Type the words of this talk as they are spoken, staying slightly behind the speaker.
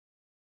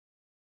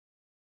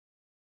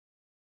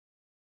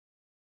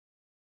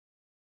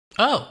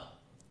Oh,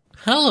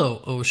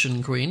 hello,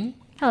 Ocean Queen.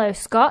 Hello,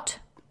 Scott.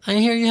 I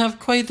hear you have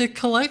quite the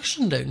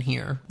collection down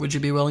here. Would you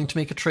be willing to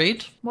make a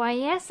trade? Why,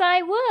 yes,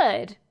 I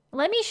would.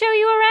 Let me show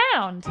you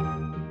around.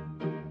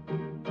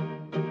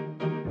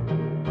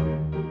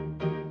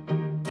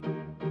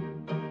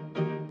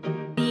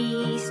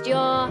 Feast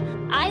your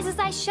eyes as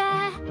I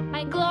share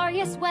my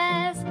glorious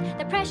wares.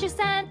 The precious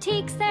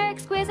antiques, they're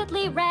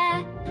exquisitely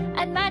rare.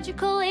 And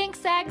magical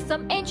insects,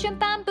 some ancient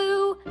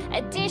bamboo.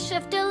 A dish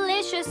of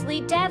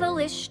deliciously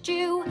devilish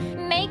stew.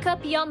 Make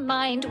up your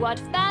mind, what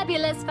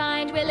fabulous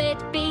find will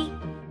it be?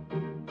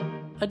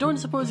 I don't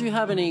suppose you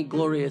have any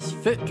glorious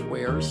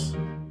footwears.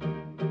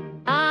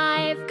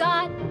 I've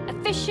got a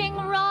fishing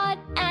rod,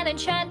 an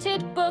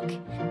enchanted book,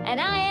 an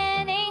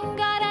iron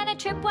ingot and a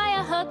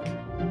tripwire hook,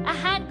 a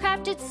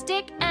handcrafted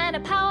stick and a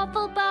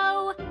powerful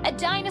bow, a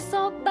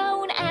dinosaur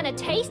bone and a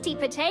tasty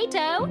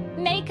potato.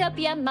 Make up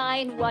your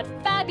mind, what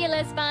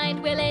fabulous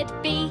find will it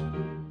be?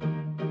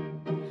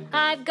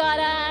 I've got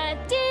a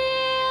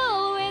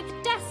deal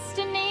with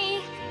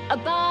destiny, a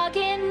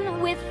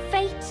bargain with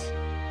fate.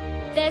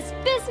 This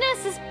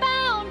business is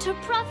bound to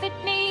profit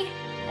me,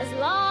 as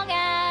long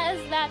as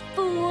that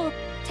fool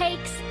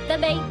takes the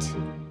bait.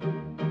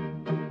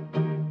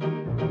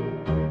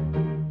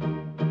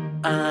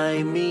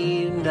 I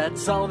mean,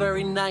 that's all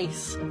very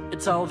nice.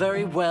 It's all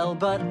very well,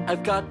 but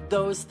I've got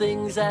those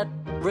things at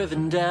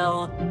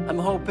Rivendell. I'm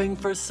hoping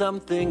for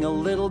something a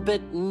little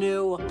bit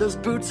new. Those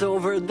boots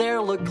over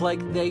there look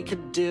like they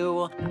could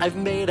do. I've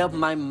made up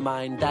my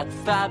mind, that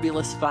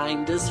fabulous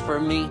find is for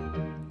me.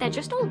 They're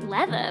just old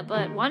leather,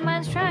 but one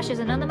man's trash is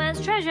another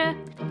man's treasure.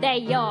 They're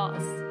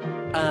yours.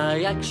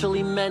 I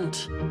actually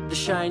meant the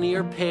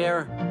shinier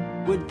pair.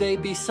 Would they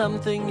be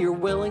something you're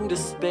willing to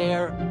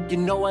spare? You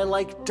know I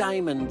like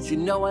diamonds, you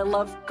know I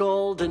love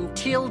gold, and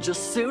teal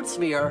just suits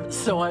me, or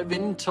so I've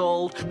been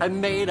told. I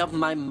made up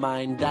my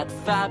mind, that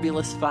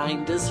fabulous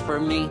find is for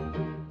me.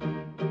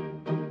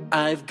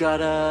 I've got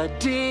a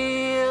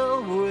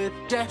deal with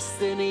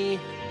destiny,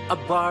 a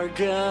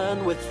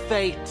bargain with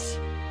fate.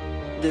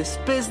 This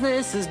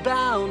business is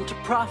bound to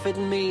profit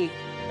me,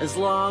 as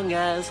long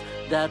as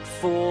that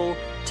fool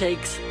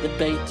takes the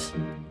bait.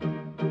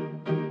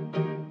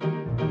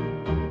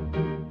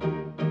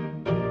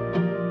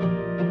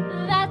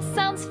 That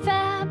sounds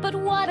fair, but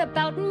what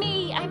about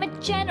me? I'm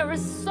a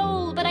generous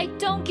soul, but I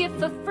don't give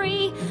for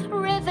free.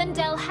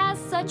 Rivendell has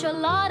such a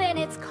lot in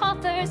its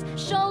coffers.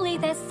 Surely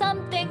there's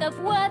something of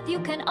worth you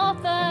can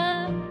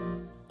offer.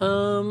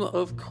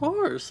 Of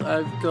course,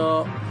 I've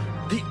got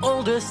the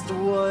oldest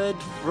wood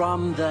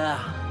from the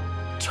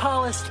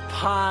tallest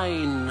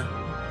pine,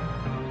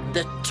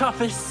 the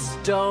toughest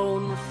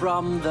stone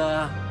from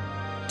the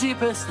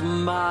deepest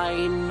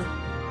mine,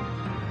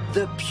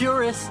 the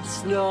purest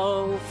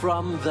snow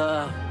from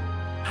the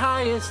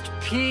highest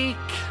peak,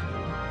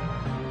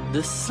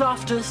 the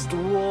softest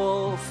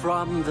wool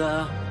from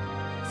the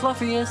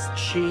fluffiest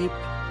sheep.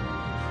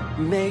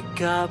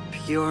 Make up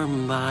your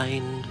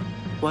mind,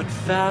 what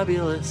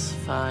fabulous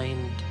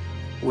find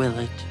will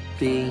it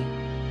be?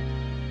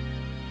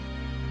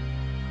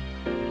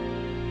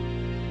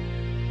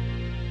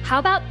 How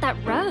about that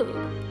robe?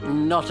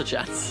 Not a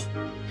chance.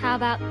 How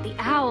about the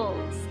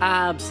owls?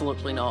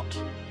 Absolutely not.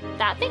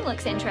 That thing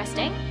looks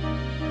interesting.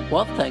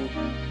 What thing?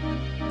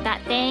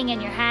 That thing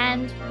in your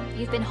hand.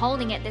 You've been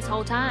holding it this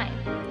whole time.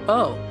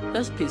 Oh,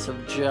 this piece of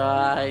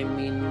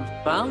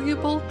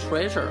valuable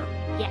treasure.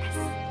 Yes,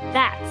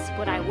 that's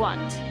what I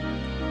want.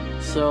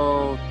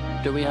 So,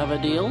 do we have a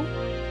deal?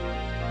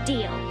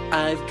 Deal.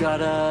 I've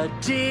got a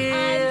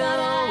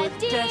deal with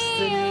deal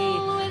destiny,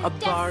 with a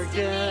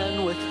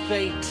bargain with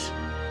fate.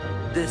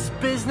 This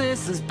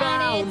business is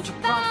bound to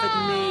profit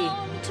me,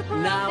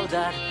 now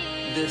that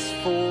this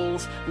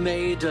fool's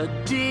made a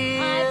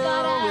deal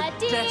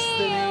with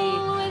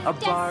destiny, a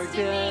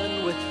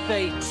bargain with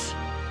fate.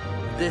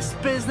 This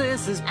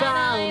business is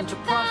bound to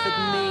profit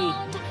me,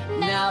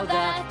 now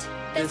that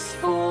this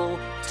fool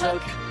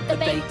took the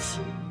bait.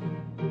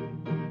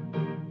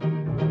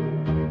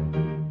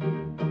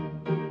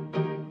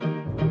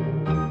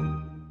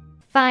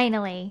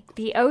 Finally,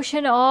 the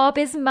ocean orb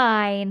is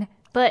mine.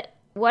 But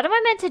what am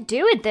I meant to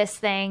do with this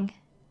thing?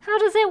 How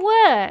does it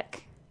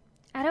work?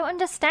 I don't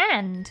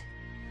understand.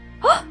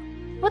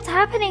 What's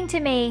happening to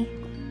me?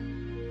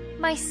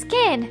 My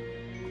skin.